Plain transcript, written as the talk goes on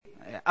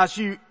as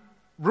you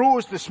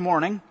rose this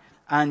morning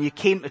and you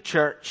came to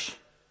church,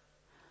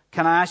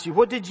 can I ask you,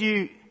 what did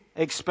you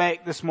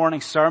expect this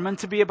morning's sermon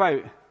to be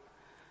about?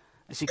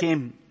 As you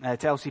came to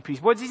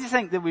LCP, what did you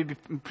think that we'd be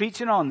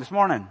preaching on this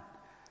morning?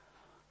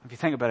 If you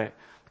think about it,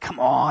 come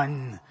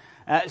on.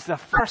 It's the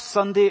first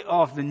Sunday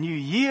of the new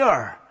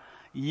year.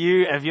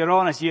 If you're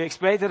honest, you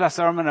expected a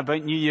sermon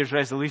about New Year's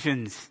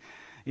resolutions.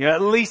 You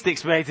at least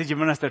expected your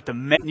minister to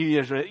make New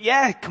Year's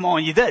yeah, come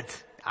on, you did.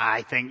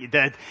 I think you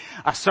did.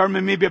 A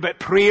sermon maybe about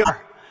prayer.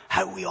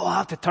 How we all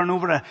have to turn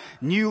over a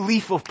new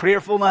leaf of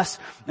prayerfulness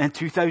in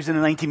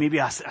 2019. Maybe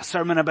a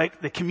sermon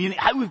about the community.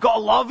 How we've got to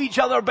love each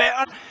other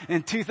better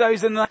in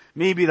 2019.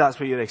 Maybe that's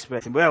what you're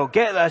expecting. Well,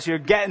 get this. You're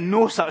getting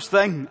no such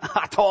thing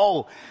at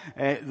all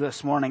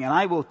this morning. And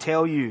I will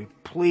tell you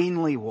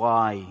plainly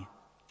why.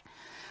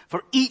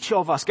 For each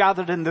of us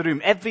gathered in the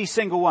room, every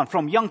single one,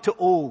 from young to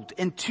old,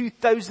 in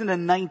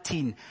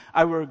 2019,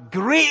 our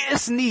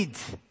greatest need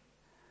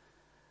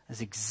is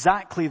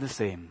exactly the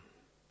same.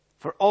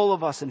 For all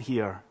of us in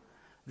here,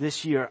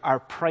 this year, our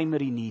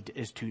primary need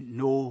is to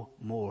know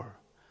more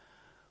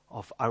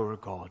of our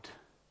God.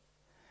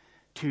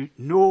 To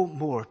know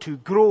more, to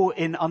grow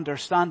in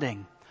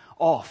understanding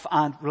of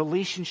and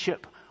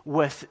relationship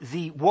with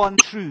the one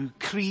true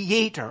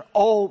Creator,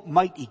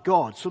 Almighty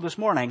God. So this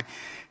morning,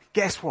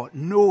 guess what?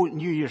 No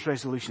New Year's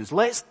resolutions.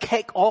 Let's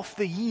kick off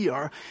the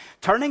year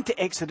turning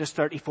to Exodus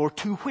 34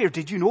 to where,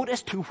 did you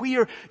notice, to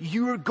where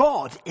your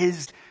God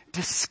is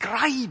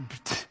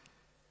described.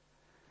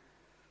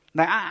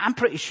 Now, I'm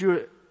pretty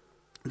sure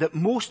that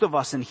most of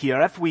us in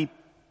here, if we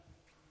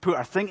put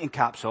our thinking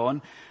caps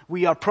on,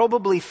 we are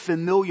probably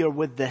familiar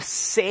with the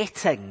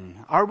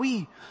setting. Are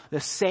we? The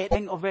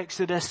setting of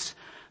Exodus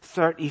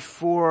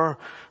 34.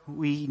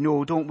 We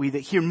know, don't we, that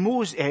here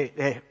Moses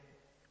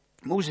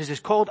is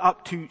called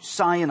up to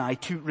Sinai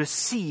to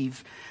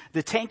receive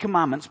the Ten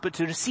Commandments, but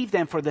to receive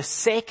them for the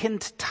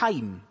second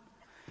time.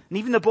 And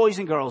even the boys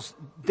and girls,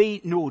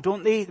 they know,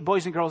 don't they? The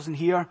boys and girls in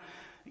here,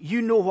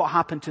 you know what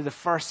happened to the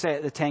first set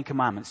of the Ten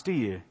Commandments, do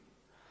you?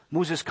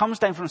 Moses comes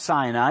down from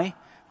Sinai.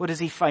 What does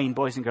he find,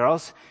 boys and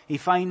girls? He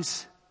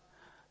finds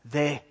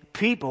the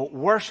people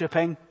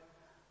worshipping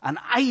an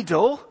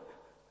idol,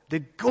 the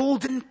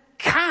golden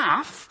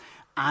calf.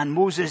 And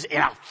Moses, in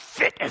a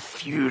fit of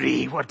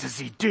fury, what does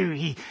he do?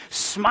 He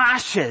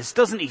smashes,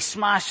 doesn't he?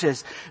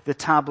 Smashes the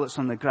tablets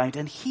on the ground.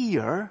 And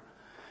here,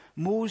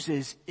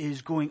 Moses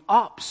is going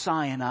up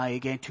Sinai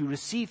again to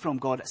receive from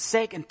God a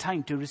second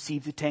time to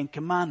receive the Ten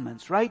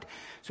Commandments, right?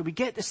 So we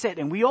get the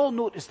setting. We all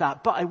notice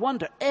that. But I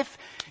wonder if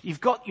you've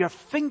got your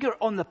finger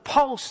on the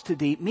pulse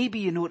today, maybe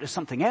you notice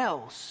something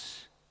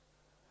else.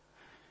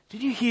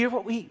 Did you hear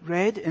what we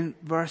read in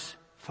verse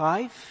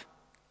 5?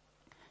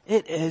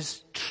 It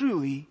is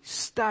truly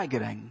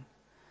staggering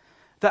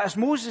that as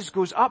Moses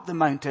goes up the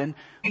mountain,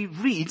 we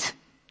read,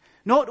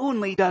 not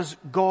only does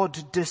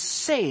God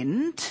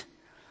descend,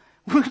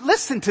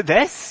 listen to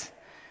this,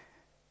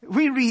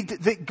 we read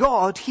that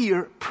God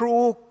here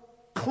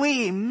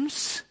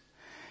proclaims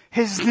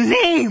His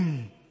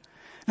name.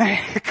 Now,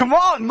 come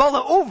on, mull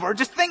it over,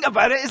 just think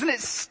about it, isn't it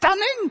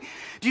stunning?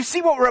 Do you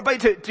see what we're about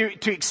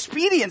to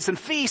experience and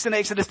face in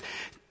Exodus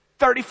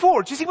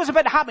 34. Do you see what's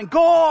about to happen?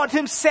 God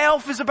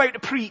Himself is about to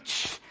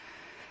preach.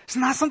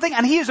 Isn't that something?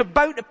 And He is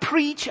about to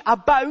preach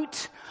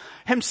about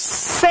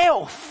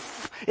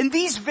Himself. In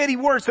these very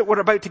words that we're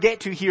about to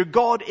get to here,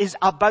 God is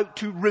about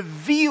to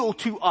reveal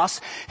to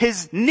us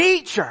His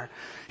nature.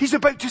 He's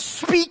about to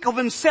speak of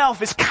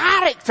Himself, His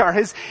character,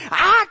 His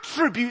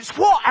attributes,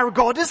 what our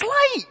God is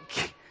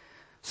like.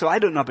 So I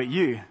don't know about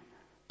you.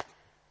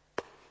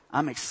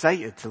 I'm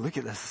excited to look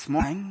at this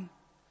morning.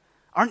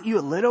 Aren't you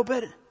a little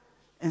bit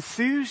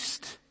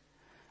enthused?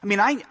 I mean,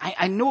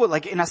 I know,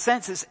 like, in a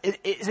sense,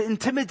 it's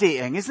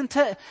intimidating, isn't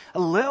it? A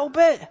little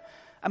bit.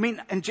 I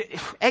mean, in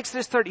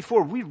Exodus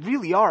 34, we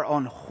really are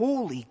on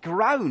holy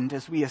ground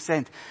as we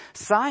ascend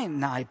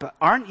Sinai, but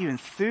aren't you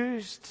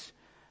enthused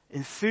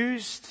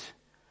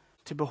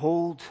to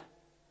behold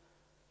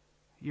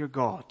your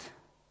God?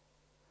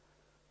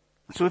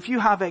 So if you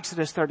have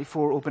Exodus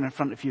 34 open in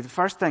front of you, the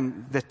first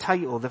thing, the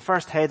title, the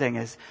first heading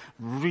is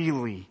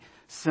really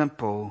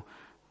simple.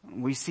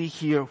 We see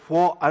here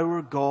what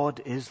our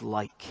God is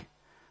like.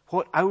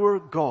 What our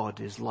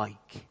God is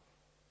like.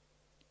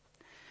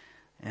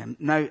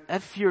 Now,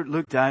 if you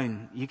look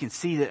down, you can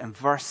see that in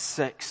verse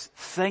 6,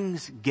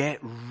 things get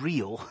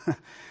real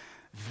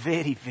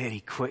very,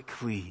 very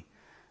quickly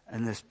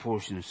in this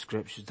portion of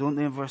Scripture, don't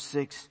they, in verse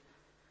 6?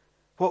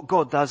 What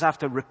God does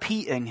after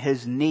repeating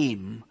His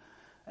name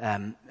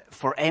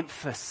for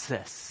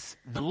emphasis,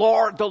 the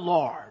Lord,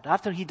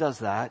 after He does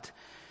that,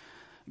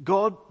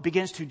 God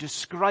begins to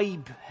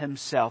describe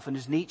Himself and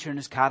His nature and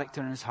His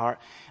character and His heart,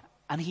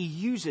 and He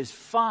uses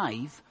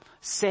 5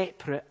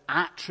 separate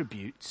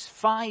attributes,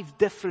 5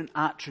 different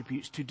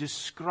attributes to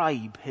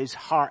describe His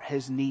heart,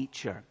 His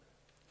nature.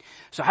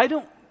 So why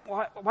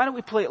don't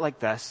we play it like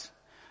this?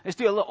 Let's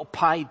do a little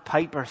Pied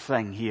Piper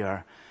thing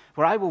here,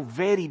 where I will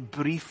very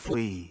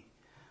briefly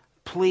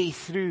play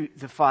through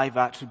the 5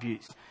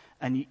 attributes,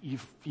 and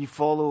you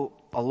follow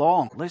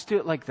along. Let's do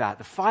it like that.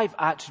 The 5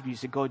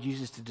 attributes that God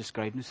uses to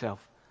describe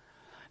himself.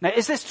 Now,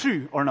 is this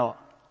true or not?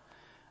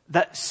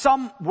 That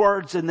some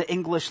words in the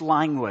English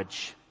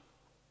language,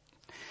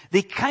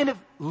 they kind of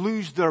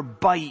lose their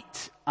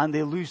bite and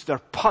they lose their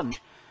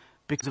punch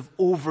because of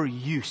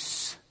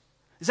overuse.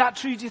 Is that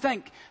true, do you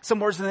think? Some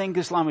words in the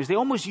English language, they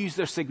almost lose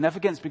their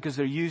significance because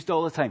they're used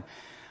all the time.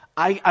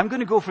 I'm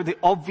going to go for the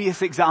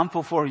obvious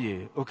example for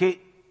you, okay?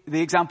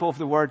 The example of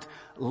the word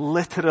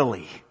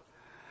literally.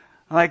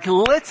 Like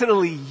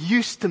literally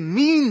used to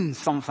mean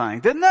something,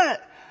 didn't it?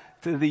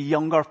 To the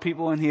younger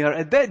people in here,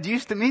 it did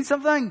used to mean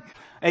something.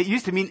 It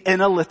used to mean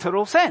in a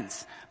literal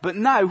sense. But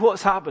now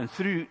what's happened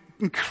through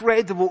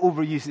incredible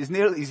overuse,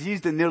 it's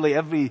used in nearly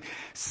every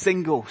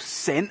single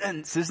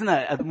sentence, isn't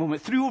it, at the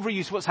moment? Through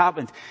overuse, what's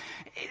happened?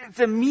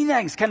 The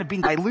meaning's kind of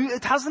been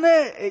diluted, hasn't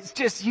it? It's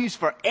just used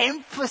for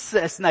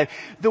emphasis. Now,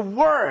 the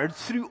word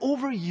through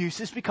overuse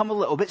has become a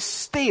little bit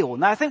stale.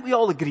 Now, I think we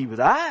all agree with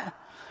that.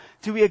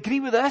 Do we agree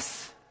with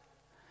this?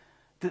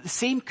 That the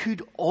same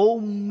could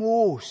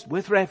almost,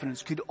 with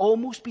reverence, could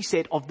almost be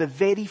said of the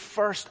very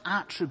first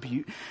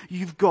attribute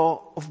you've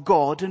got of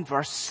God in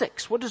verse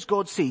 6. What does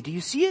God say? Do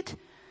you see it?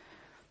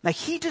 Now,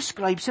 he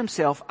describes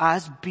himself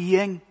as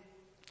being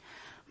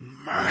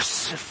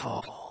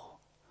merciful.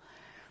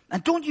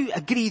 And don't you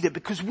agree that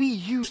because we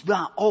use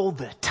that all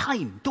the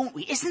time, don't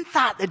we? Isn't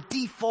that the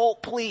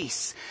default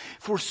place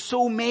for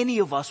so many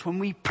of us when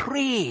we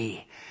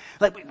pray?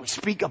 Like we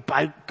speak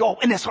about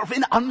God in a sort of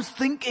an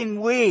unthinking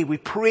way. We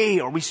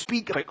pray or we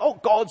speak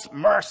about, God's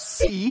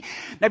mercy.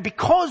 Now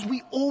because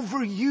we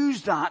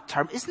overuse that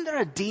term, isn't there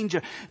a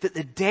danger that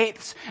the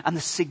depths and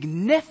the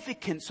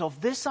significance of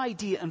this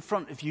idea in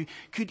front of you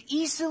could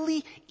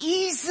easily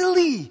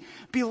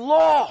be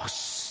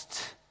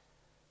lost?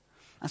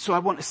 And so I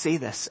want to say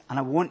this, and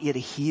I want you to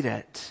hear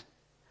it.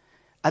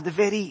 At the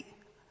very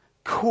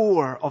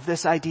core of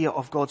this idea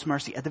of God's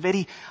mercy, at the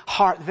very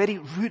heart, the very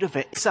root of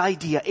it, is an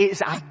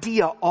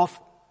idea of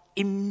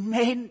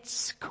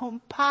immense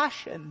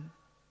compassion.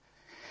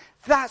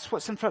 That's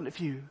what's in front of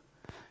you.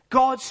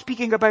 God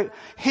speaking about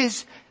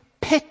his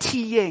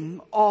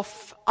pitying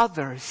of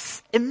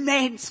others.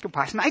 Immense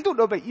compassion. I don't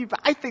know about you, but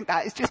I think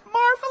that is just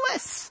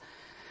marvelous.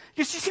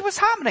 You see what's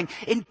happening?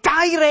 In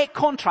direct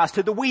contrast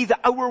to the way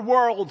that our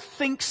world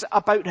thinks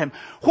about him.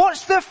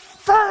 What's the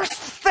first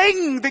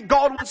thing that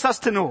God wants us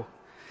to know?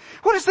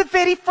 What is the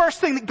very first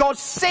thing that God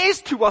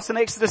says to us in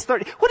Exodus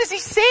 30? What does he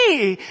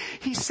say?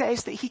 He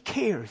says that he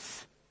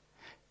cares.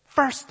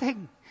 First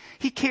thing.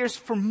 He cares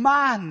for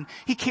man.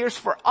 He cares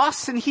for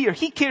us in here.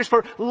 He cares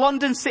for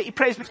London City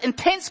Presbytery.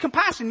 Intense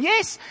compassion,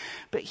 yes.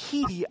 But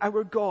he,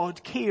 our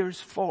God,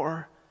 cares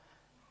for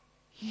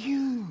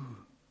you.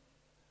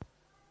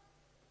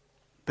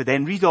 But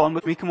then read on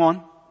with me, come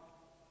on.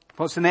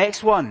 What's the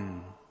next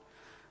one?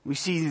 We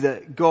see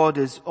that God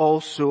is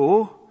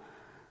also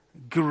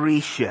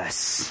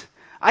gracious.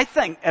 I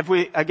think if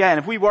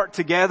we work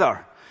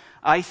together,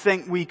 I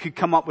think we could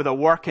come up with a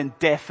working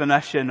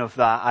definition of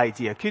that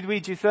idea. Could we,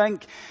 do you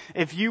think?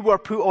 If you were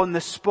put on the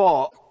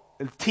spot,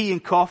 tea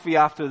and coffee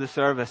after the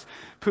service,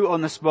 put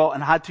on the spot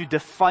and had to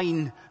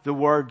define the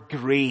word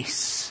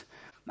grace,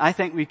 I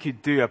think we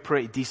could do a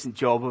pretty decent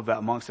job of it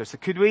amongst us. So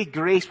could we?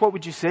 Grace, what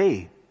would you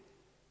say?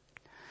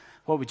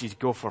 What would you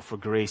go for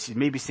grace? You'd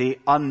maybe say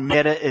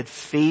unmerited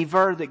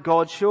favor that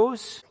God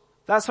shows.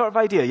 That sort of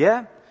idea,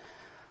 yeah?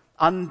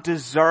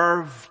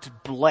 Undeserved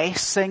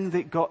blessing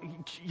that God,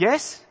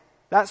 yes?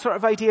 That sort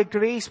of idea,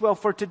 grace. Well,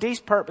 for today's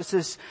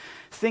purposes,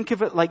 think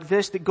of it like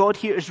this, that God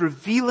here is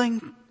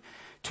revealing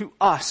to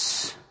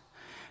us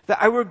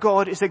that our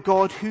God is a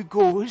God who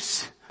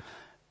goes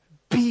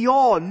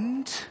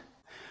beyond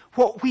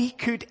what we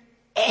could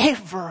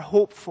ever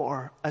hope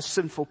for as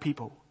sinful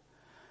people.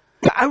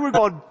 Our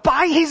God,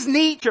 by his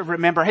nature,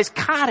 remember, his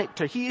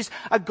character, he is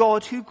a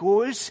God who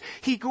goes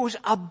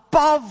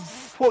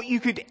above what you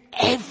could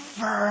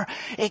ever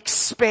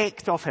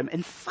expect of him.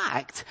 In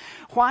fact,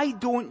 why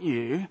don't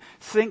you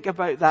think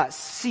about that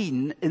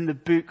scene in the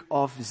book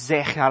of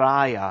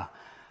Zechariah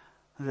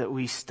that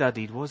we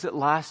studied? Was it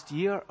last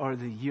year or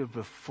the year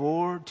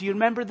before? Do you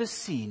remember the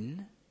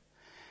scene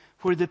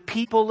where the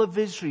people of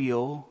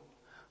Israel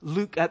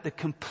look at the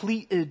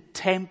completed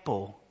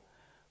temple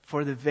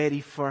for the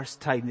very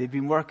first time? They've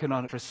been working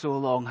on it for so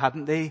long,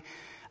 haven't they?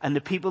 And the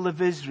people of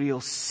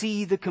Israel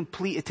see the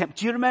completed temple.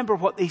 Do you remember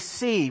what they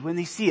say when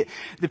they see it?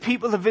 The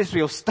people of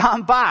Israel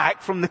stand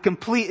back from the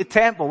completed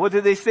temple. What do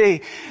they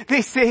say?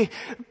 They say,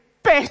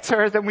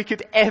 better than we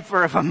could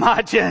ever have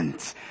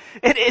imagined.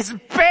 It is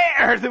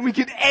better than we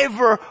could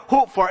ever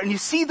hope for. And you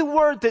see the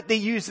word that they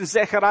use in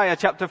Zechariah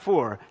chapter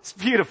 4. It's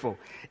beautiful.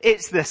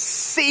 It's the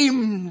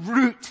same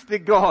root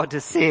that God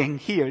is saying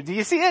here. Do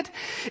you see it?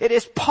 It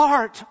is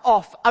part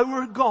of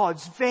our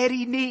God's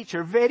very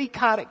nature, very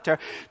character,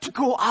 to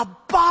go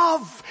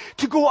above,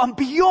 to go and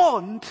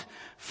beyond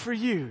for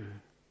you.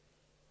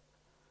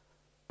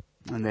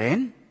 And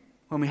then,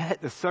 when we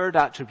hit the third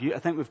attribute, I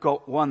think we've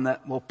got one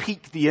that will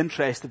pique the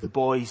interest of the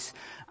boys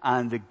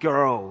and the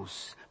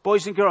girls.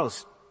 Boys and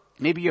girls,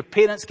 Maybe your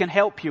parents can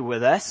help you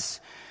with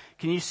this.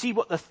 Can you see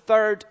what the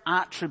third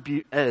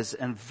attribute is?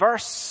 In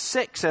verse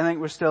 6, I think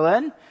we're still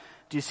in.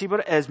 Do you see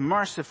what it is?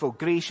 Merciful,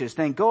 gracious.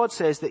 Then God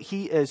says that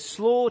he is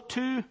slow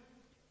to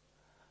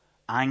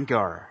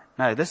anger.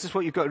 Now, this is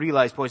what you've got to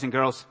realize, boys and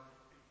girls.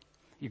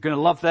 You're going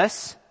to love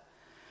this.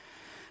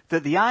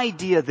 That the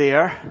idea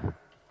there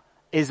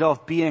is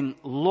of being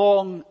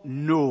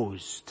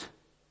long-nosed.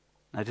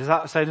 Now, does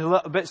that sound a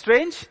little bit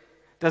strange?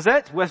 Does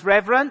it? With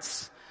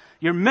reverence?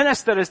 Your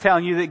minister is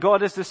telling you that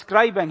God is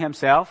describing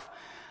himself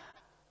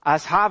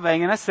as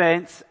having, in a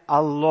sense,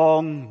 a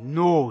long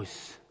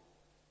nose.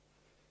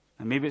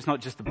 And maybe it's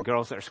not just the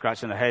girls that are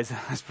scratching their heads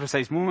at this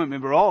precise moment.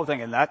 Maybe we're all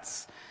thinking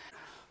that's...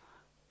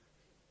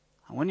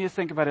 And when you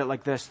think about it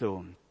like this,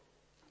 though,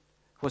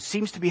 what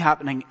seems to be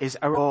happening is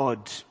our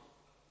God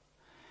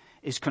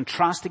is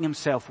contrasting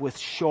himself with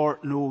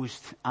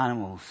short-nosed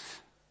animals,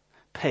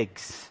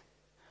 pigs,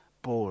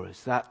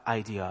 boars, that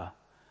idea.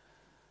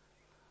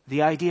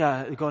 The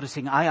idea that God is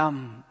saying, I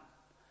am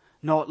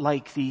not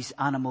like these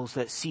animals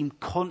that seem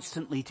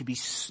constantly to be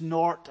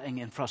snorting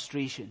in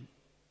frustration.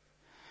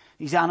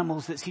 These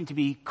animals that seem to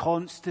be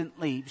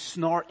constantly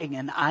snorting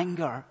in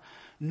anger.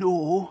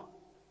 No.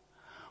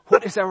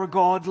 What is our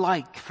God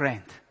like,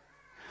 friend?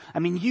 I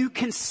mean, you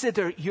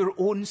consider your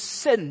own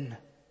sin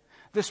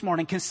this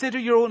morning. Consider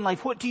your own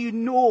life. What do you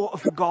know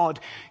of your God?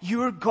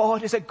 Your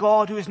God is a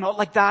God who is not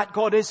like that.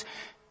 God is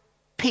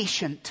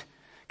patient.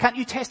 Can't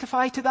you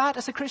testify to that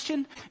as a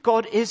Christian?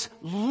 God is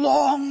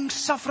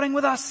long-suffering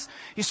with us.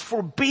 He's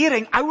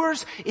forbearing.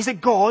 Ours is a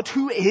God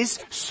who is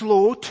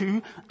slow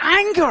to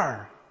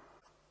anger.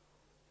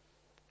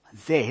 And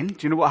then, do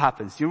you know what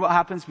happens? Do you know what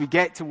happens? We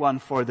get to one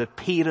for the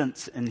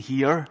parents in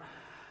here.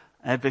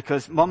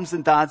 Because mums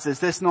and dads, is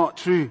this not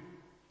true?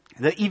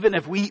 That even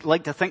if we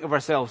like to think of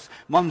ourselves,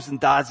 mums and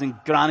dads and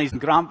grannies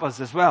and grandpas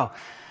as well,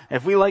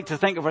 if we like to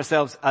think of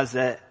ourselves as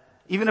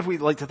even if we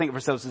like to think of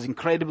ourselves as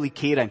incredibly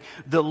caring,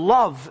 the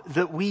love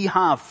that we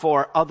have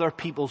for other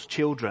people's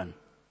children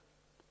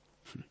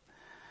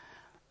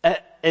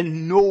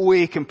in no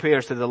way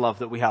compares to the love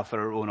that we have for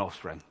our own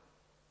offspring.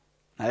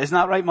 Now, isn't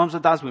that right, mums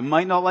and dads? We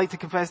might not like to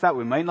confess that.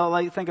 We might not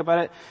like to think about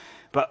it.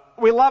 But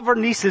we love our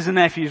nieces and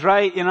nephews,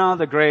 right? You know,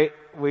 they're great.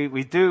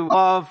 We do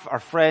love our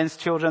friends'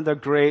 children. They're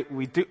great.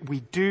 We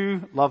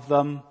do love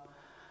them.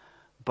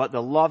 But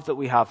the love that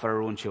we have for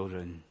our own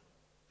children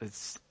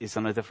is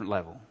on a different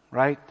level,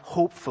 right?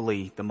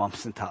 Hopefully the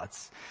mums and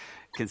dads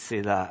can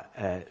say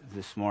that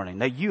this morning.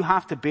 Now you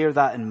have to bear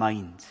that in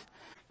mind.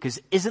 Because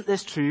isn't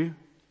this true?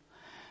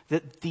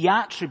 That the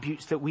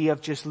attributes that we have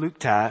just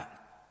looked at,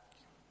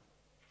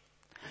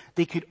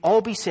 they could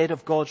all be said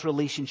of God's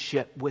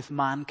relationship with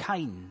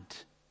mankind.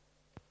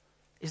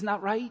 Isn't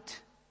that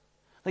right?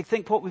 Like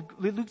think what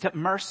we looked at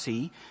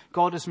mercy.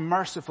 God is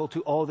merciful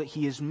to all that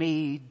he has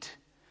made.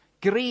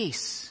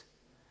 Grace.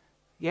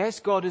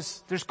 Yes,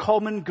 there's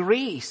common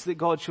grace that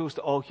God shows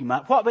to all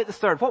humanity. What about the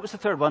third? What was the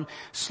third one?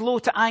 Slow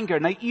to anger.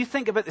 Now you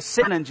think about the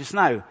sin just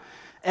now.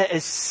 It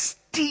is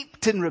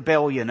steeped in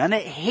rebellion and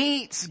it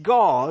hates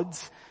God.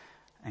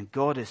 And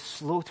God is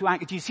slow to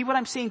anger. Do you see what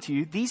I'm saying to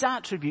you? These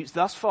attributes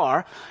thus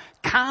far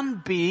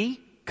can be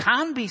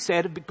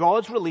said of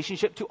God's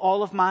relationship to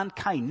all of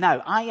mankind.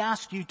 Now, I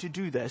ask you to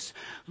do this.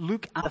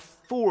 Look at the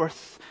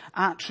fourth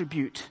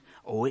attribute.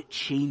 Oh, it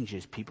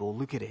changes, people.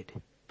 Look at it.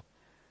 Do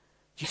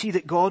you see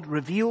that God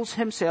reveals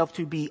himself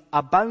to be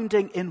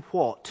abounding in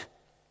what?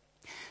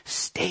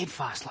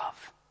 Steadfast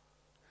love.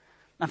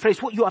 And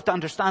friends, what you have to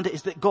understand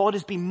is that God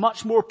has been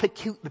much more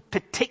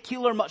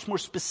particular, much more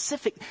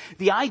specific.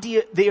 The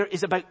idea there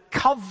is about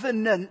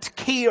covenant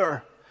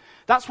care.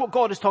 That's what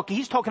God is talking.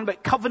 He's talking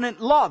about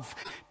covenant love.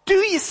 Do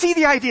you see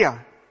the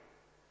idea?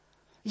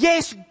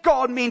 Yes,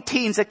 God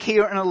maintains a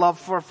care and a love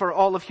for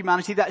all of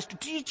humanity.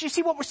 Do you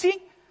see what we're seeing?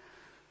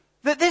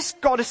 That this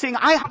God is saying,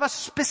 I have a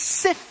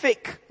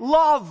specific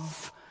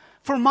love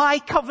for my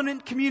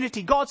covenant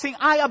community. God's saying,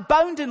 I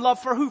abound in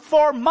love for who?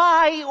 For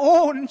my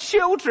own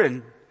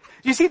children.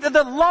 You see that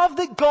the love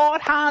that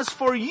God has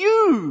for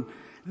you,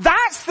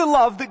 that's the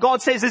love that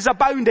God says is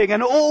abounding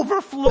and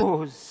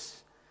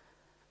overflows.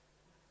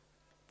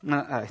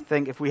 I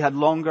think if we had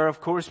longer, of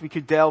course, we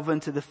could delve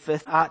into the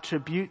fifth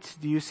attribute.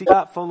 Do you see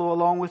that? Follow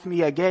along with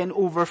me. Again,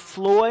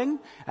 overflowing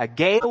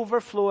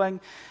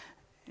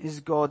is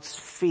God's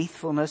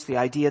faithfulness. The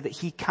idea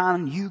that you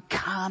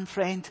can,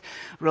 friend,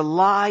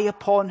 rely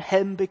upon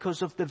him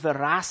because of the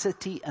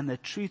veracity and the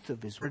truth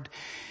of his word.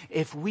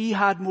 If we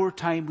had more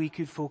time, we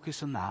could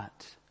focus on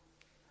that.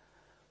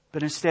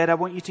 But instead, I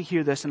want you to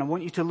hear this and I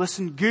want you to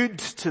listen good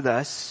to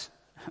this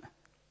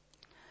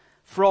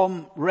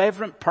from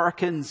Reverend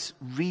Perkins'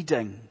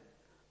 reading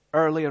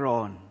earlier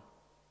on,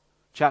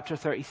 chapter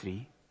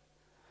 33.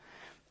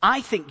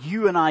 I think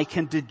you and I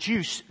can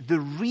deduce the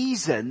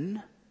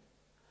reason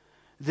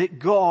that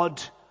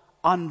God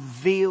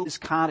unveils his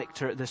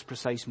character at this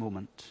precise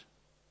moment.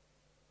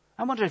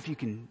 I wonder if you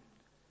can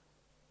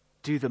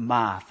do the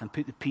math and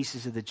put the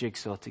pieces of the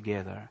jigsaw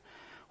together.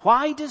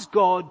 Why does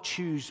God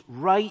choose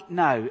right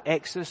now,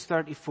 Exodus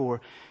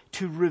 34,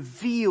 to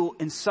reveal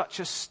in such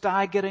a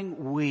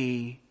staggering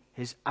way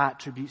his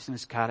attributes and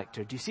his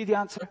character? Do you see the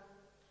answer?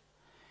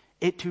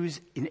 It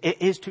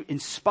is to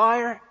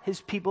inspire his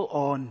people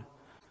on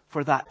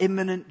for that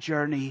imminent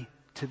journey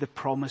to the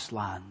promised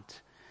land.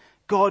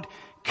 God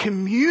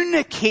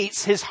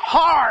communicates his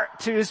heart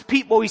to his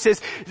people. He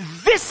says,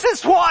 this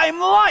is what I'm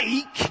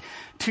like,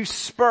 to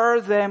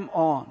spur them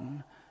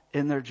on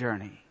in their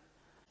journey.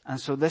 And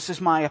so this is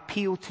my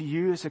appeal to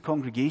you as a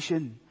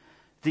congregation,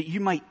 that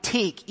you might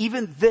take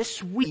even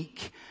this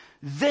week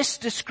this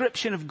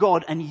description of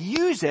God and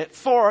use it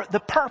for the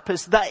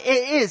purpose that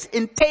it is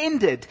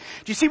intended.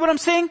 Do you see what I'm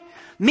saying?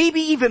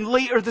 Maybe even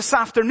later this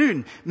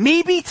afternoon.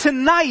 Maybe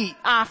tonight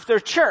after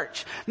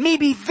church.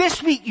 Maybe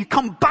this week you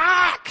come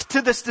back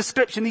to this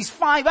description, these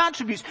 5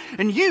 attributes,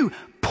 and you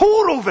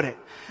pore over it.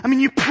 I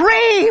mean, you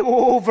pray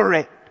over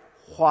it.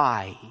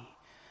 Why?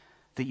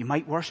 That you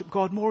might worship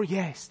God more?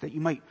 Yes. That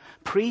you might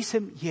praise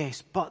him?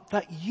 Yes. But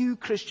that you,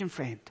 Christian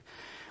friend,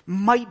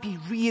 might be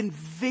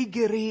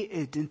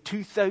reinvigorated in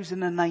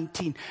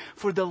 2019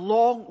 for the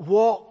long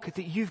walk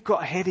that you've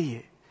got ahead of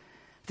you.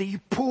 That you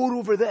pore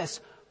over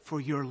this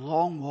for your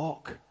long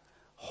walk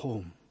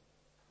home.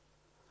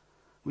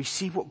 We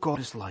see what God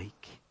is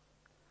like.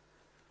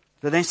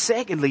 But then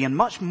secondly, and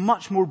much,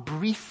 much more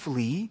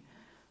briefly,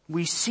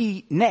 we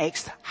see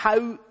next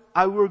how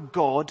our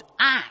God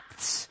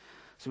acts.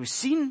 So we've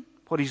seen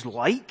what he's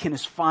like in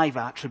his 5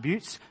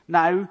 attributes.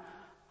 Now,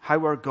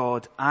 how our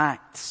God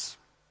acts.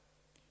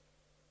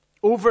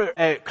 Over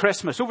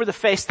Christmas, over the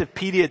festive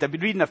period, I've been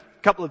reading a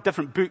couple of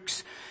different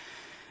books.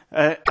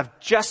 I've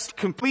just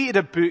completed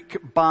a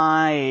book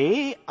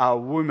by a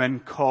woman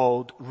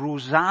called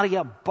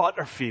Rosaria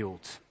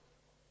Butterfield.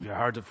 Have you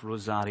heard of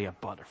Rosaria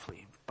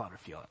Butterfield?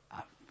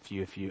 A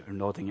few of you are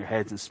nodding your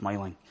heads and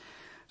smiling.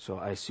 So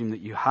I assume that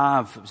you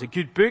have. It was a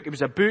good book. It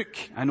was a book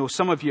I know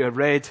some of you have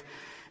read.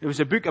 It was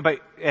a book about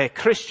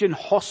Christian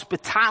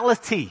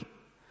hospitality.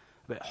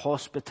 About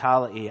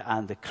hospitality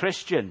and the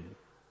Christian.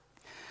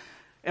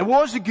 It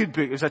was a good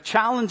book. It was a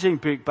challenging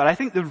book, but I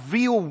think the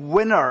real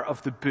winner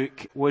of the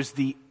book was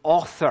the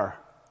author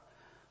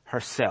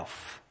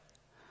herself.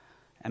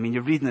 I mean,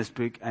 you're reading this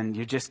book and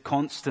you're just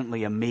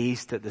constantly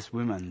amazed at this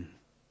woman.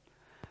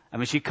 I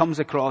mean, she comes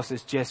across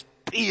as just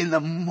being the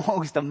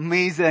most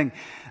amazing,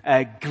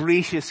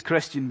 gracious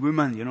Christian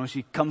woman. You know,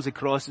 she comes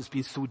across as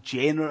being so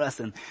generous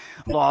and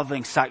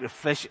loving,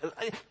 sacrificial.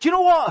 Do you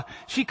know what?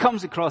 She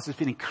comes across as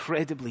being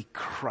incredibly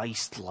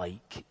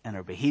Christ-like in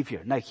her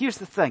behavior. Now, here's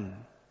the thing.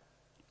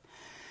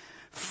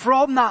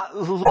 From that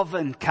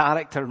loving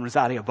character in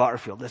Rosaria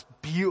Butterfield, this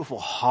beautiful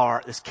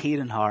heart, this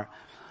caring heart,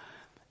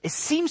 it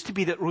seems to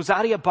be that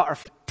Rosaria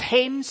Butterfield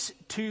tends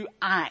to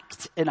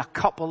act in a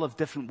couple of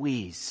different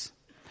ways.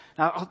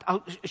 Now,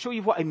 I'll show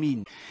you what I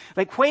mean.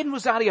 Like when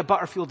Rosaria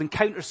Butterfield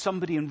encounters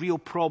somebody in real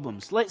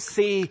problems, let's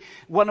say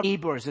one of her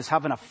neighbours is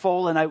having a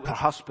falling out with her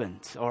husband,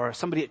 or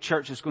somebody at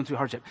church is going through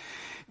hardship.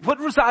 What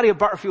Rosaria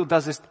Butterfield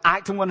does is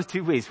act in one of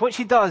 2 ways. What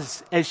she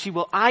does is she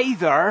will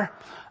either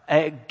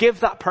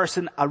give that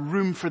person a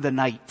room for the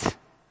night.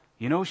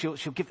 You know, she'll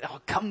give,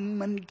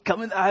 come in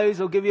the house,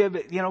 I'll give you a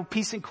bit,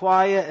 peace and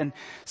quiet and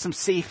some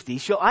safety.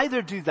 She'll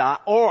either do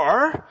that,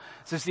 or,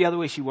 this is the other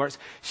way she works,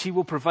 she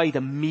will provide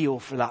a meal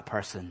for that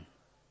person.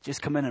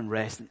 Just come in and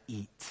rest and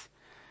eat.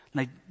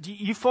 Now,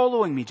 you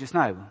following me just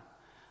now?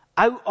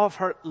 Out of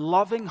her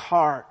loving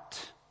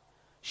heart,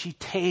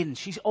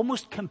 she's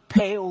almost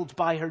compelled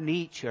by her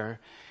nature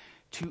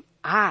to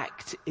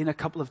act in a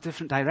couple of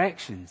different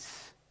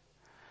directions.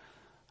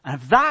 And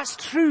if that's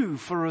true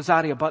for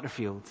Rosaria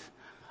Butterfield,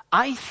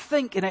 I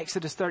think in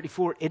Exodus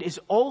 34, it is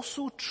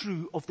also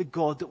true of the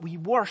God that we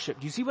worship.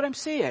 Do you see what I'm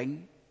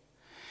saying?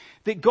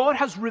 That God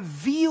has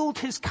revealed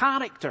his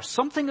character,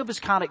 something of his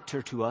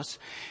character to us.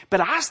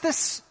 But as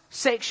this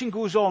section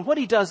goes on, what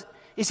he does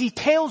is he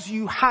tells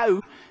you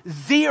how,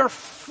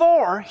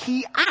 therefore,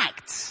 he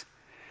acts.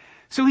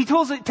 So he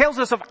tells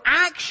us of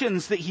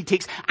actions that he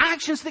takes,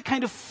 actions that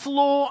kind of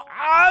flow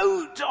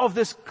out of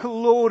this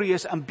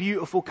glorious and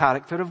beautiful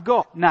character of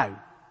God.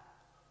 Now,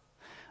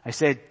 I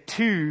said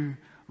 2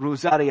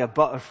 Rosaria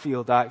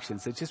Butterfield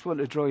actions. I just want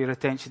to draw your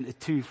attention to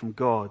 2 from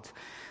God.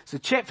 So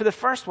for the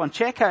first one,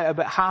 check out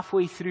about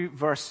halfway through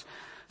verse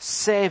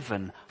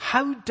 7.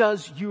 How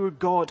does your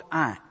God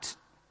act?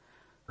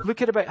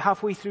 Look at about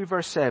halfway through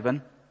verse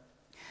 7.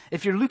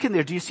 If you're looking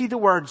there, do you see the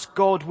words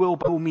God will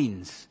by no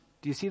means?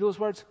 Do you see those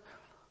words?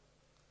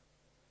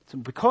 So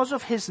because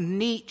of his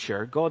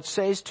nature, God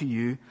says to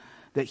you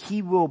that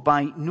he will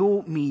by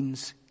no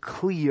means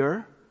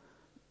clear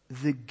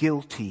the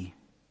guilty.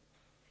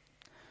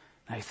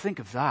 Now think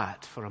of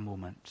that for a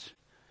moment.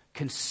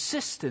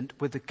 Consistent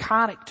with the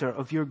character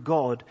of your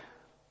God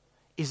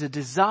is a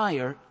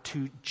desire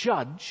to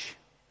judge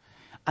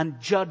and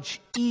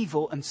judge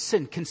evil and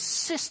sin.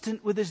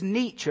 Consistent with his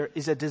nature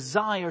is a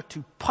desire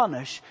to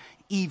punish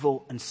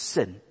evil and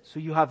sin. So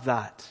you have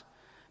that.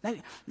 Now,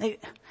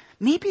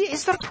 maybe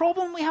is there a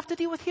problem we have to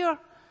deal with here?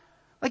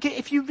 Like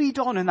if you read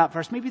on in that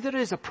verse, maybe there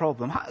is a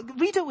problem.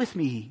 Read it with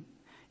me.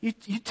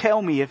 You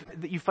tell me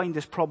that you find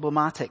this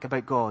problematic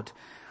about God.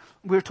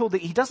 We're told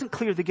that he doesn't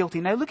clear the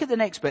guilty. Now look at the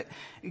next bit.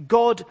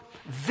 God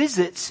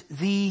visits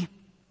the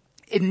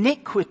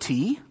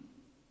iniquity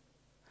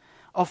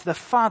of the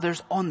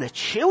fathers on the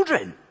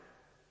children.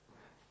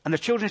 And the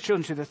children's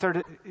children to the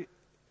third,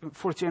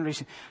 fourth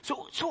generation.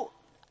 So,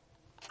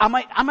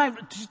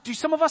 do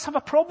some of us have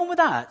a problem with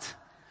that?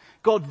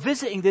 God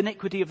visiting the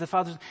iniquity of the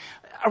fathers.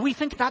 Are we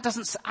thinking that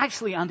doesn't,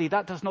 actually Andy,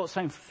 that does not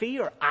sound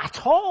fair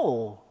at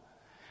all.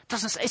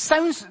 It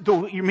sounds,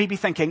 though, you may be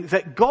thinking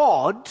that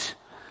God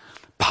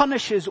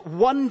punishes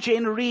one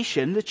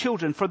generation, the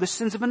children, for the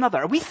sins of another.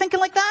 Are we thinking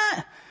like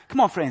that? Come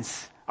on,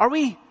 friends. Are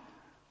we?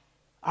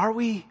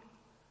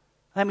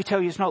 Let me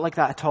tell you, it's not like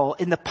that at all.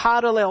 In the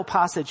parallel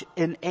passage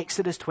in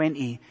Exodus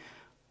 20,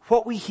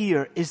 what we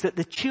hear is that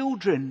the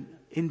children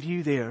in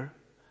view there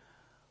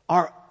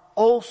are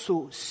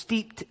also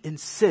steeped in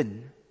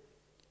sin.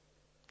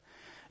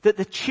 That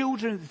the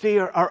children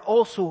there are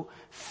also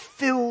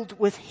filled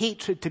with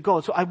hatred to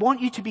God. So I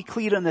want you to be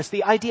clear on this.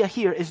 The idea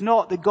here is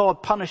not that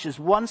God punishes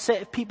one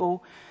set of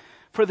people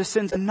for the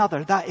sins of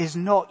another. That is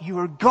not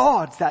your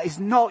God. That is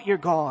not your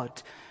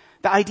God.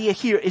 The idea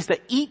here is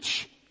that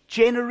each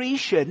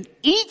generation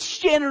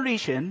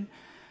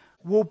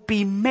will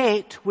be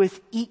met with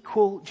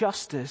equal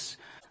justice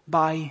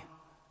by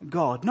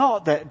God.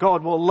 Not that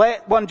God will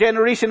let one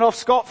generation off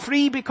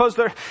scot-free because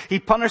he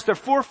punished their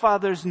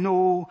forefathers.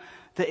 No,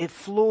 that it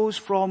flows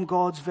from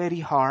God's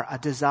very heart a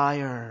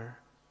desire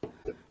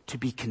to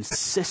be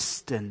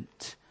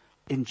consistent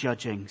in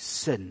judging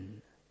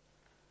sin.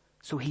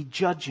 So he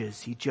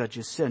judges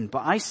sin.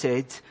 But I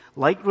said,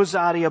 like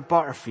Rosaria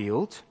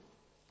Butterfield,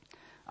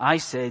 I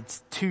said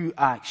two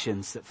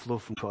actions that flow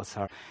from God's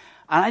heart.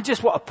 And I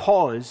just want to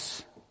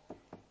pause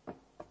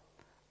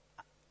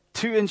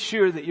to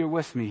ensure that you're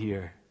with me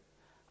here.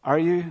 Are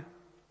you?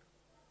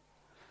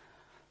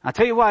 I'll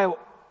tell you why I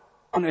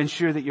want to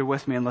ensure that you're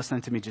with me and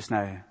listening to me just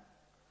now.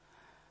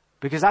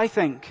 Because I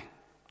think,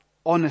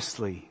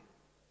 honestly,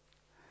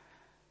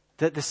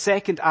 that the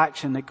second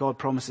action that God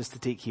promises to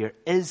take here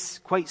is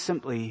quite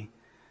simply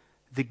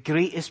the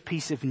greatest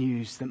piece of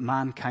news that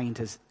mankind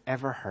has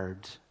ever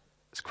heard.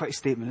 It's quite a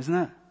statement, isn't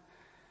it?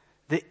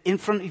 That in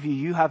front of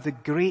you have the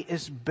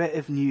greatest bit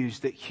of news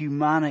that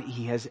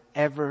humanity has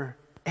ever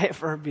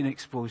been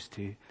exposed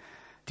to.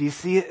 Do you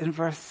see it in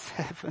verse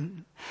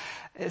 7?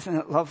 Isn't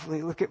it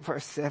lovely? Look at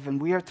verse 7.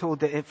 We are told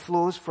that it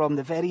flows from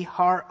the very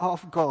heart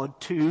of God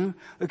to,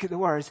 look at the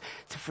words,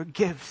 to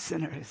forgive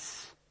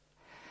sinners.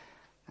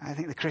 I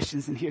think the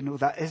Christians in here know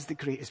that is the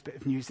greatest bit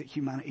of news that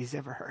humanity has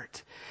ever heard.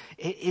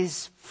 It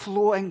is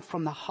flowing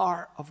from the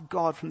heart of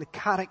God, from the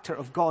character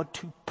of God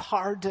to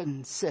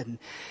pardon sin,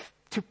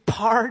 to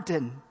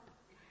pardon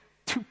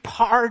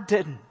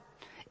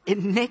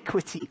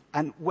iniquity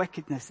and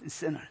wickedness in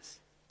sinners.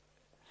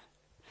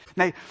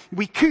 Now,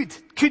 we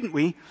couldn't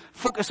we,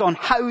 focus on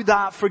how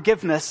that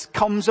forgiveness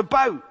comes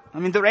about. I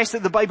mean, the rest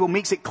of the Bible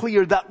makes it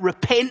clear that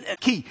repentance is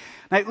key.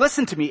 Now,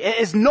 listen to me. It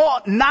is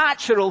not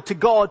natural to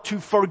God to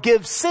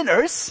forgive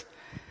sinners,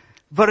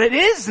 but it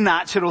is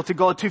natural to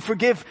God to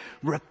forgive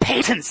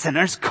repentant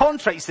sinners,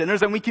 contrite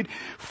sinners, and we could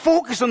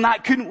focus on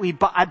that, couldn't we?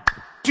 But I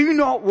do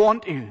not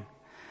want to.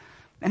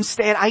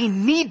 Instead, I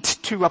need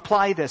to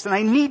apply this, and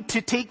I need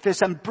to take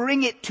this and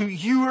bring it to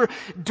your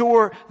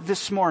door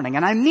this morning.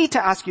 And I need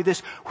to ask you this: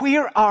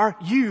 where are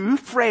you,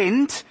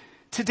 friend,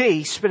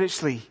 today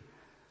spiritually?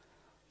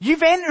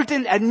 You've entered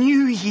in a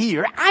new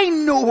year. I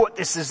know what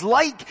this is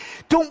like.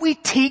 Don't we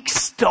take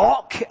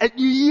stock at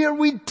New Year?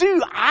 We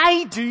do.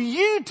 I do.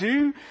 You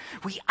do.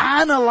 We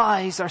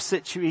analyze our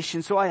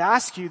situation. So I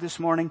ask you this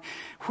morning,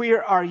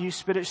 where are you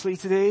spiritually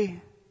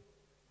today?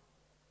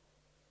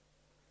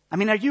 I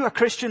mean, are you a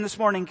Christian this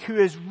morning who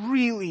is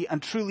really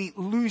and truly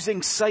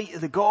losing sight of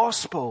the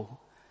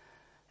gospel?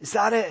 Is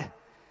that it?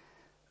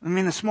 I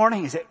mean, this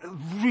morning, is it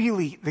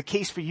really the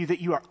case for you that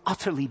you are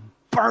utterly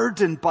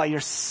burdened by your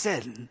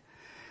sin?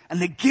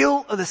 And the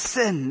guilt of the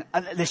sin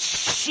and the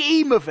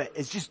shame of it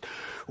is just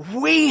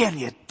weighing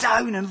you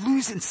down and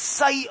losing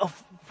sight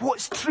of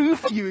what's true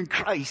for you in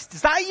Christ.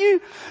 Is that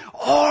you?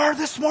 Or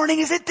this morning,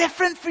 is it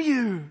different for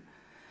you?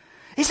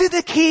 Is it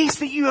the case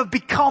that you have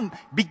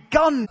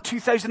begun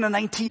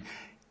 2019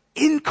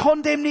 in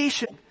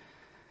condemnation?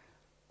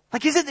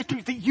 Like, is it the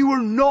truth that you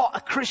are not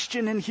a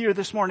Christian in here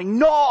this morning,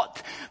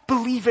 not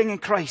believing in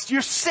Christ?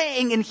 You're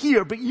sitting in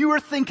here, but you are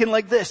thinking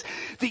like this,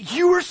 that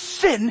your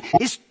sin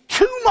is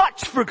too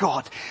much for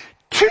God,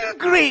 too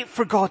great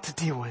for God to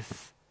deal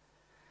with.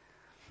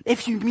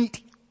 If you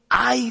meet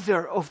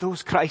either of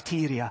those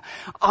criteria,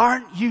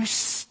 aren't you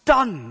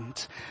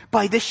stunned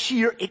by the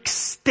sheer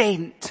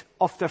extent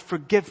of the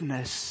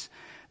forgiveness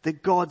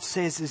that God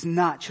says is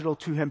natural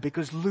to him?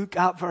 Because look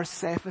at verse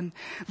 7.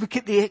 Look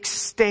at the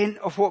extent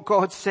of what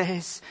God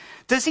says.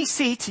 Does he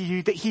say to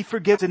you that he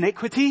forgives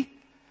iniquity?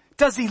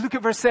 Does he? Look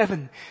at verse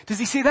 7. Does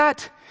he say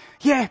that?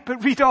 Yeah,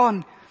 but read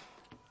on.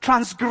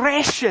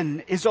 Transgression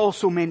is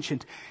also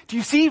mentioned. Do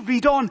you see?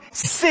 Read on.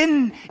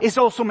 Sin is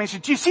also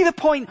mentioned. Do you see the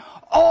point?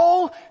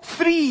 All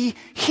three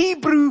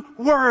Hebrew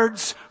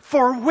words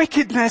for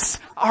wickedness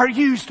are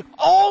used.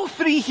 All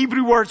three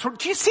Hebrew words.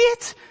 Do you see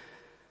it?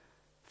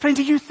 Friend,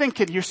 are you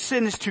thinking your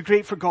sin is too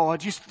great for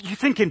God? You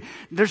thinking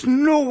there's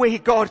no way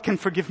God can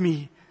forgive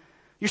me?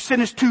 Your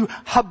sin is too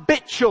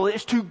habitual.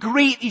 It's too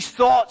great. These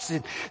thoughts,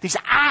 these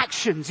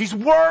actions, these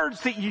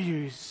words that you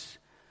use.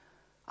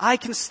 I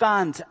can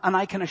stand and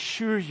I can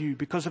assure you,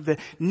 because of the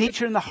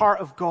nature and the heart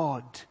of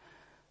God,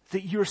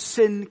 that your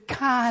sin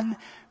can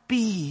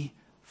be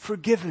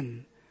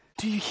forgiven.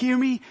 Do you hear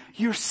me?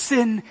 Your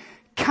sin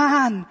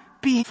can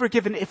be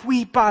forgiven. If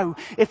we bow,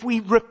 if we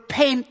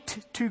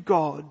repent to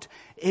God,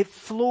 it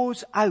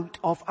flows out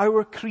of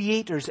our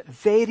Creator's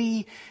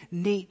very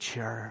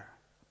nature.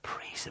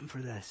 Praise Him for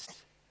this.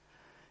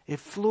 It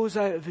flows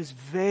out of His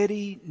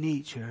very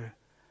nature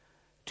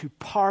to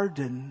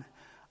pardon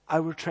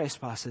our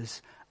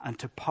trespasses and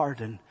to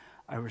pardon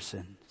our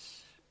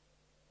sins.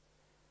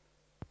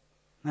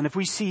 And if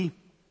we see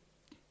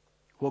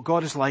what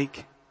God is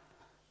like,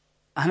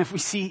 and if we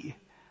see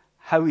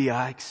how He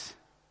acts,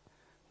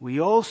 we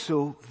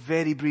also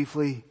very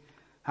briefly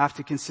have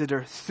to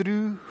consider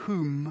through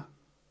whom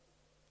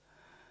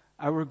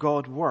our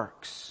God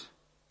works.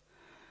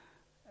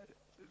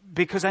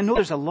 Because I know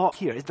there's a lot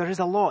here. There is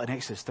a lot in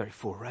Exodus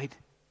 34, right?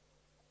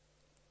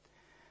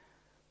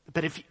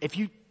 But if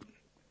you,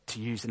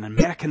 to use an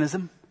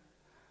Americanism,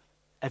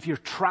 if you're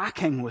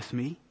tracking with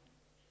me,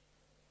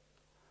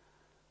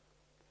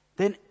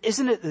 then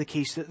isn't it the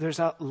case that there's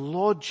a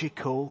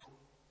logical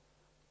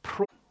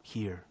problem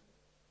here?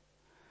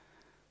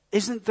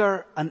 Isn't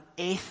there an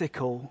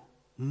ethical,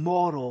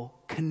 moral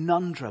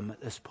conundrum at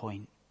this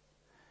point?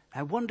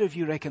 I wonder if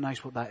you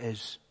recognize what that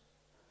is.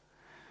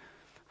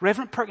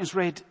 Reverend Perkins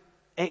read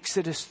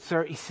Exodus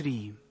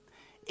 33.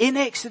 In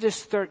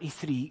Exodus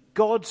 33,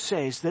 God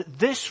says that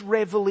this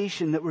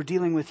revelation that we're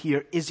dealing with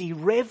here is a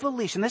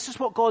revelation. This is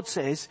what God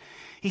says.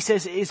 He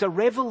says it is a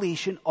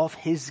revelation of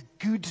His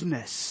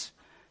goodness,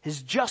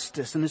 His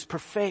justice, and His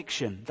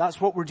perfection. That's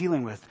what we're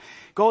dealing with.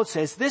 God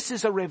says, this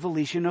is a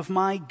revelation of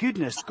my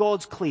goodness,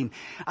 God's claim.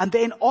 And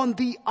then on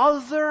the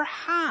other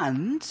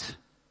hand,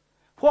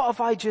 what have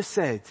I just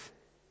said?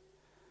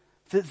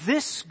 That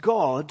this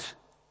God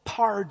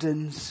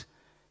pardons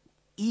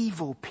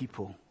evil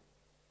people.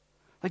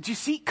 Like, do you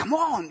see, come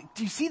on,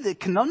 do you see the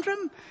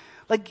conundrum?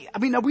 Like, I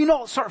mean, are we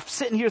not sort of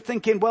sitting here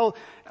thinking, well,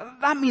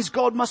 that means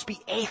God must be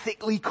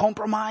ethically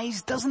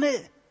compromised, doesn't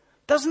it?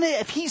 Doesn't it?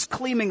 If He's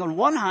claiming on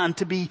one hand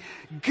to be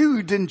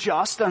good and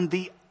just, and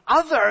the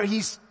other,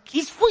 he's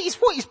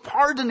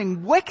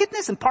pardoning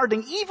wickedness and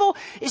pardoning evil.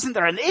 Isn't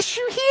there an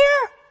issue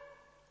here?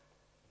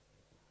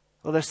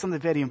 Well, there's something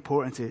very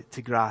important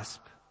to grasp.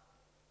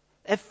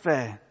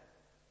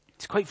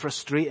 It's quite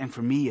frustrating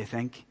for me, I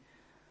think.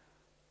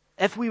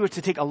 If we were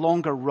to take a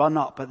longer run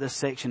up at this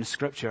section of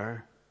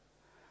Scripture,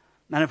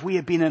 and if we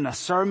had been in a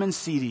sermon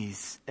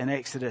series in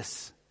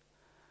Exodus,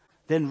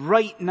 then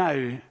right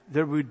now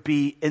there would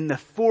be in the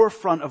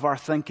forefront of our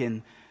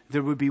thinking,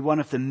 there would be one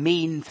of the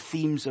main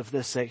themes of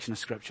this section of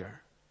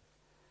Scripture.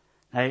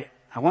 Now,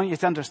 I want you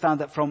to understand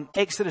that from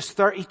Exodus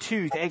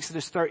 32 to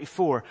Exodus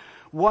 34,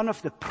 one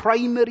of the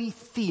primary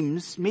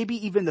themes,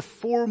 maybe even the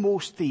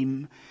foremost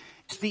theme,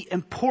 is the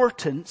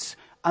importance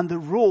and the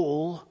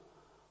role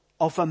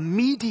of a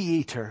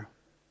mediator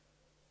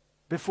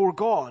before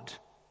God.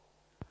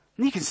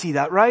 And you can see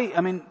that, right?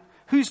 I mean,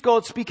 who's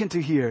God speaking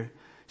to here?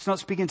 He's not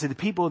speaking to the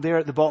people there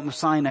at the bottom of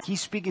Sinai.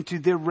 He's speaking to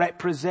their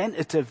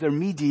representative, their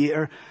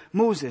mediator,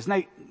 Moses.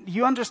 Now,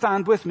 you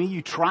understand with me,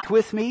 you track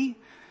with me,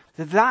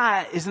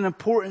 that is an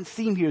important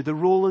theme here, the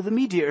role of the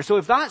mediator. So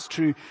if that's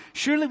true,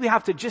 surely we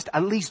have to just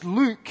at least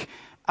look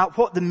at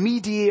what the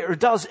mediator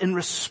does in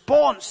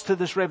response to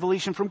this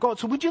revelation from God.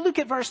 So would you look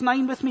at verse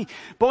 9 with me?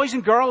 Boys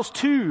and girls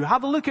too,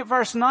 have a look at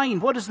verse 9.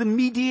 What does the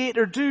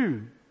mediator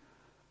do?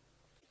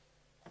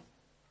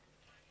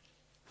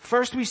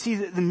 First we see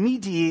that the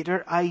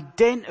mediator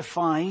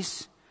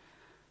identifies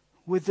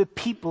with the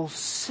people's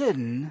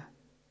sin.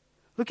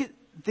 Look at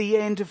the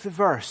end of the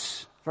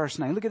verse, verse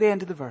 9. Look at the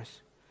end of the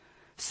verse.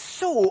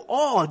 So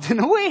odd in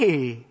a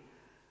way.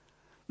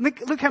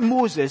 Look how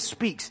Moses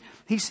speaks.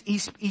 He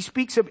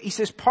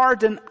says,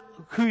 pardon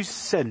whose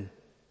sin?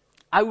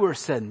 Our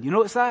sin. You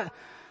notice that?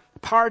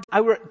 Pardon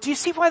our. Do you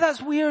see why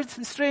that's weird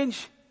and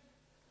strange?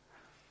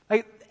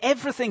 Like,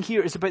 everything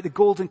here is about the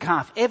golden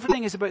calf.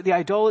 Everything is about the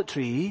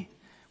idolatry.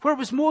 Where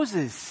was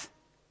Moses?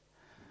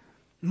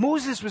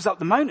 Moses was up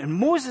the mountain.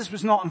 Moses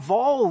was not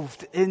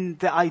involved in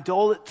the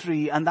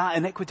idolatry and that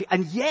iniquity.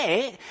 And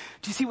yet,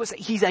 do you see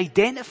he's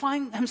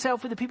identifying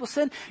himself with the people's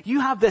sin? You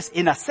have this,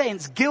 in a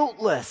sense,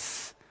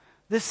 guiltless,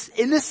 this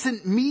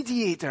innocent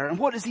mediator. And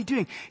what is he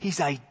doing?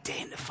 He's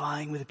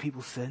identifying with the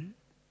people's sin.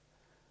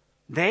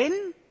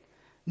 Then,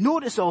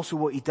 notice also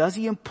what he does.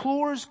 He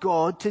implores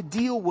God to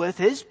deal with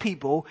his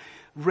people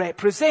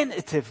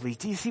representatively.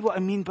 Do you see what I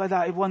mean by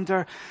that? I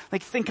wonder,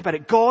 think about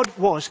it. God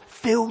was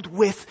filled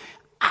with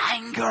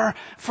anger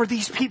for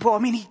these people. I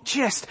mean, he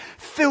just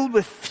filled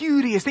with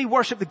fury as they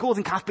worship the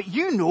golden calf. But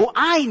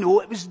I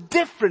know it was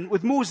different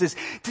with Moses.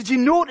 Did you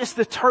notice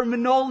the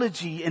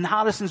terminology in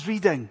Harrison's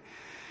reading?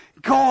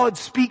 God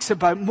speaks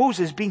about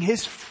Moses being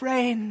his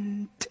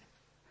friend.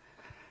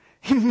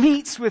 He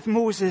meets with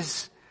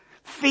Moses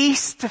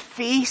face to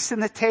face in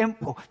the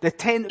temple, the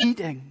tent of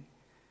meeting.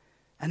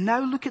 And now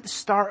look at the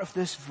start of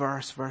this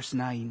verse, verse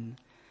 9.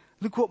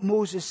 Look what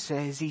Moses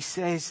says. He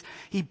says,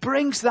 he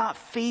brings that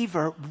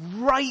favor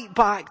right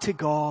back to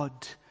God.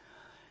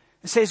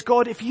 It says,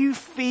 God, if you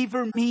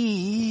favor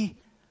me,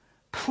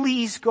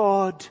 please,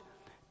 God,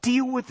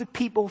 deal with the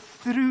people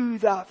through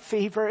that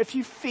favor. If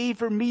you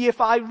favor me, if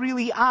I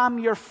really am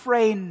your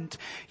friend,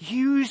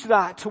 use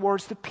that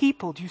towards the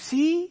people. Do you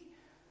see?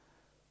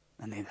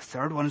 And then the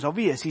third one is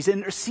obvious. He's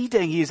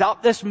interceding. He's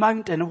up this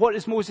mountain. And what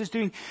is Moses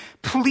doing?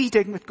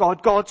 Pleading with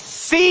God. God,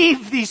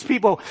 save these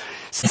people.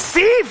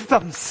 Save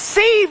them.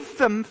 Save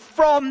them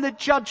from the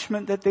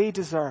judgment that they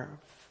deserve.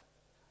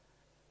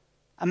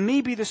 And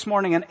maybe this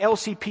morning in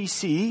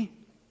LCPC,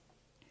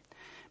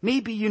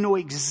 maybe you know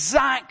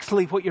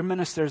exactly what your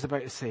minister is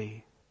about to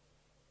say.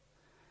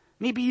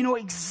 Maybe you know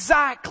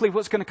exactly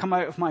what's going to come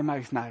out of my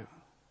mouth now.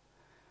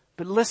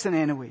 But listen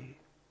anyway.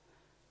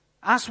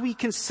 As we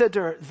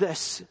consider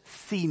this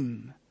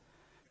theme,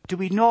 do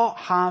we not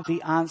have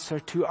the answer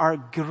to our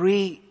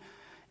great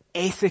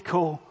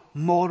ethical,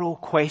 moral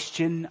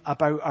question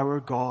about our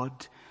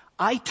God?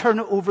 I turn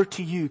it over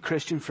to you,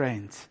 Christian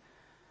friends.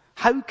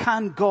 How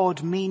can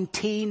God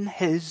maintain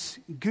his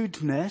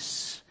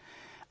goodness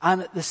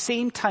and at the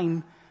same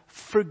time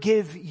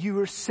forgive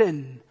your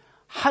sin?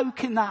 How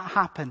can that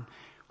happen?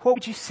 What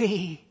would you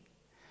say?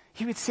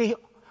 You would say,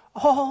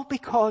 all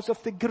because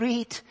of the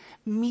great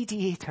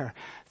mediator,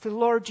 the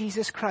Lord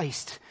Jesus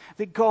Christ,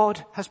 that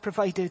God has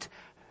provided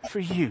for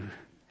you.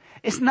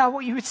 Isn't that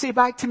what you would say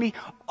back to me?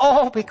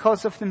 All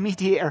because of the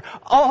mediator.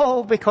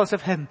 All because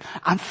of him.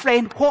 And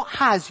friend, what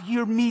has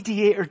your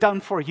mediator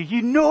done for you?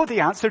 You know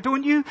the answer,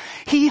 don't you?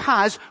 He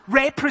has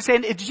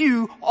represented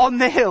you on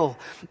the hill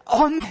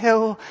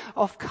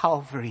of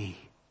Calvary.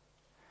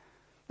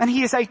 And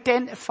he is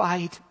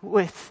identified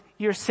with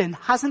your sin,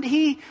 hasn't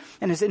he?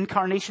 In his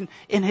incarnation,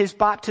 in his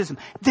baptism.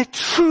 The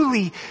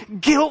truly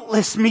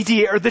guiltless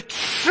mediator, the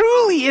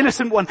truly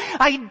innocent one,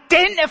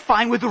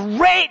 identifying with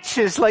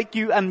wretches like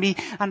you and me.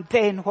 And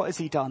then what has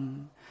he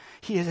done?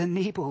 He has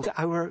enabled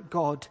our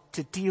God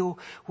to deal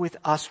with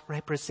us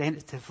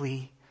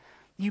representatively.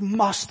 You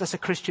must, as a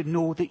Christian,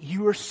 know that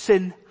your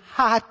sin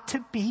had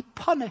to be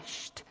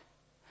punished.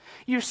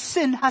 Your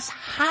sin has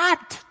had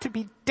to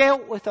be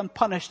dealt with and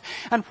punished.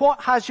 And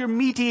what has your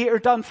mediator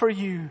done for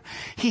you?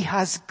 He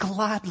has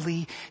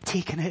gladly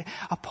taken it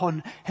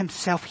upon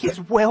himself. He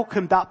has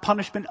welcomed that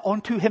punishment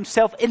onto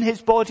himself in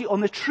his body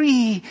on the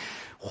tree.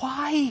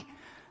 Why?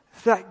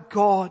 That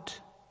God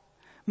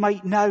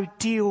might now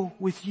deal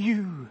with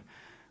you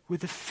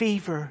with the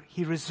favor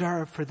he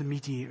reserved for the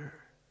mediator.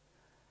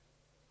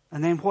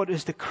 And then what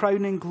is the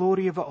crowning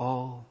glory of it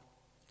all?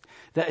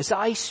 That as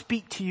I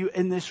speak to you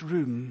in this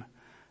room,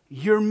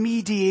 your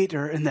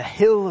mediator in the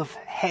hill of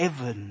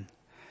heaven,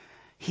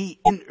 he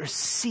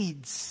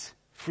intercedes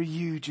for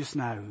you just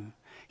now.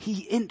 He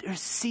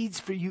intercedes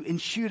for you,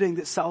 ensuring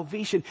that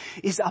salvation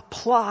is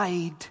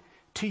applied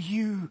to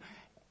you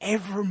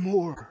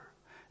evermore.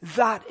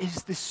 That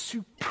is the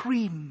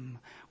supreme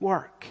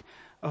work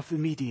of the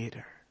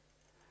mediator.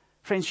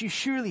 Friends, you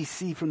surely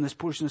see from this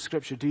portion of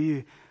scripture, do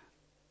you,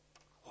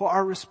 what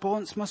our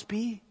response must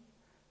be?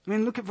 I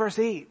mean, look at verse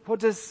 8.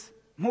 What does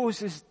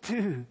Moses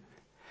do?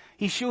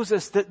 He shows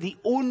us that the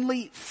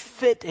only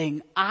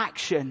fitting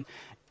action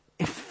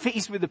if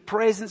faced with the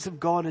presence of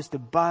God is to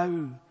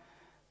bow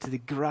to the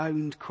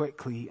ground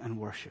quickly and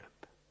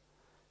worship.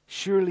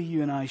 Surely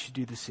you and I should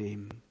do the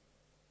same.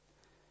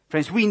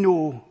 Friends, we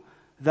know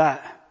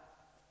that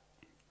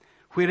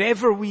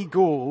wherever we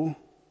go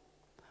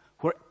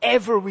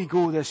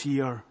this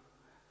year,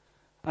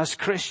 as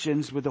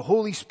Christians with the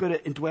Holy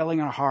Spirit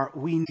indwelling our heart,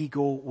 we need to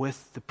go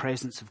with the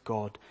presence of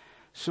God.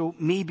 So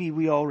maybe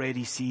we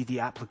already see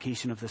the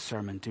application of this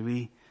sermon, do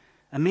we?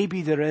 And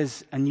maybe there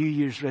is a New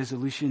Year's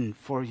resolution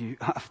for you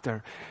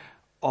after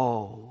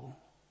all.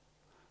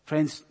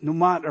 Friends, no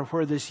matter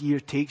where this year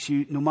takes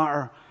you, no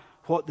matter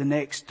what the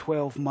next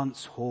 12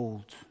 months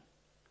hold,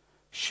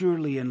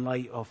 surely in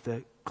light of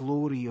the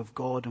glory of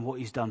God and what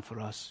he's done for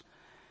us,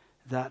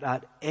 that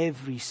at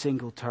every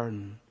single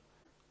turn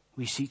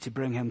we seek to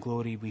bring him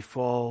glory, we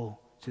fall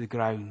to the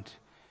ground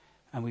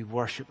and we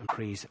worship and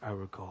praise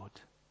our God.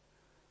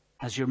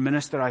 As your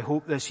minister, I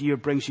hope this year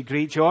brings you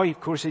great joy. Of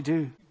course I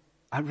do.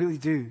 I really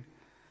do.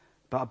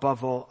 But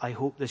above all, I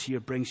hope this year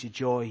brings you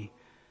joy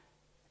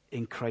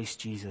in Christ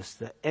Jesus,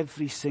 that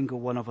every single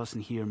one of us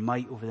in here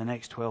might, over the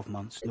next 12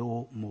 months,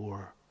 know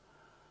more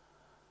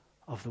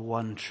of the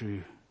one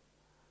true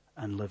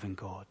and living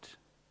God.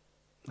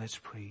 Let's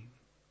pray.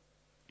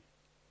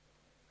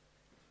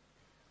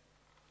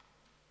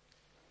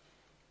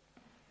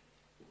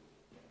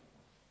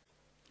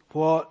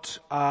 What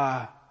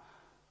a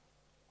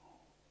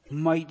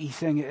mighty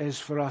thing it is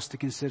for us to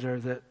consider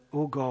that,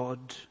 oh God,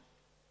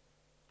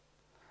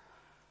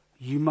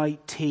 you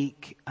might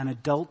take an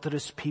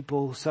adulterous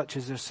people such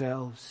as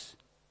ourselves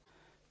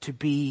to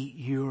be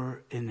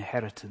your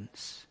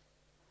inheritance.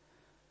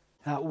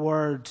 That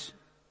word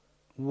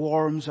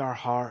warms our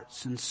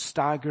hearts and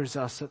staggers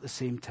us at the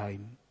same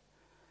time.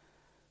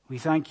 We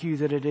thank you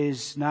that it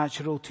is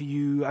natural to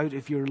you, out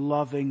of your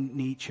loving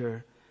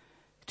nature,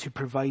 to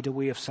provide a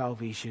way of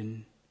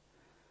salvation.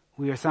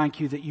 We are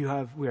thankful that you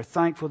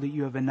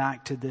have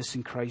enacted this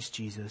in Christ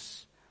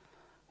Jesus.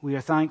 We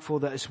are thankful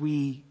that as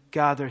we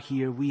gather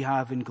here, we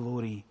have in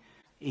glory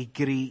a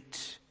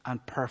great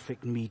and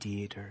perfect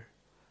mediator.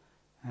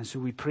 And so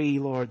we pray,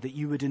 Lord, that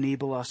you would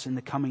enable us in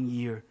the coming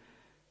year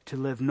to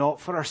live not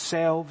for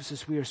ourselves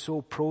as we are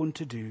so prone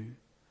to do,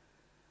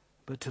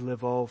 but to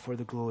live all for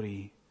the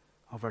glory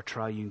of our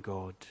triune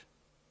God.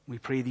 We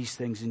pray these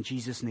things in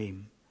Jesus'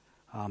 name.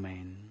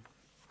 Amen.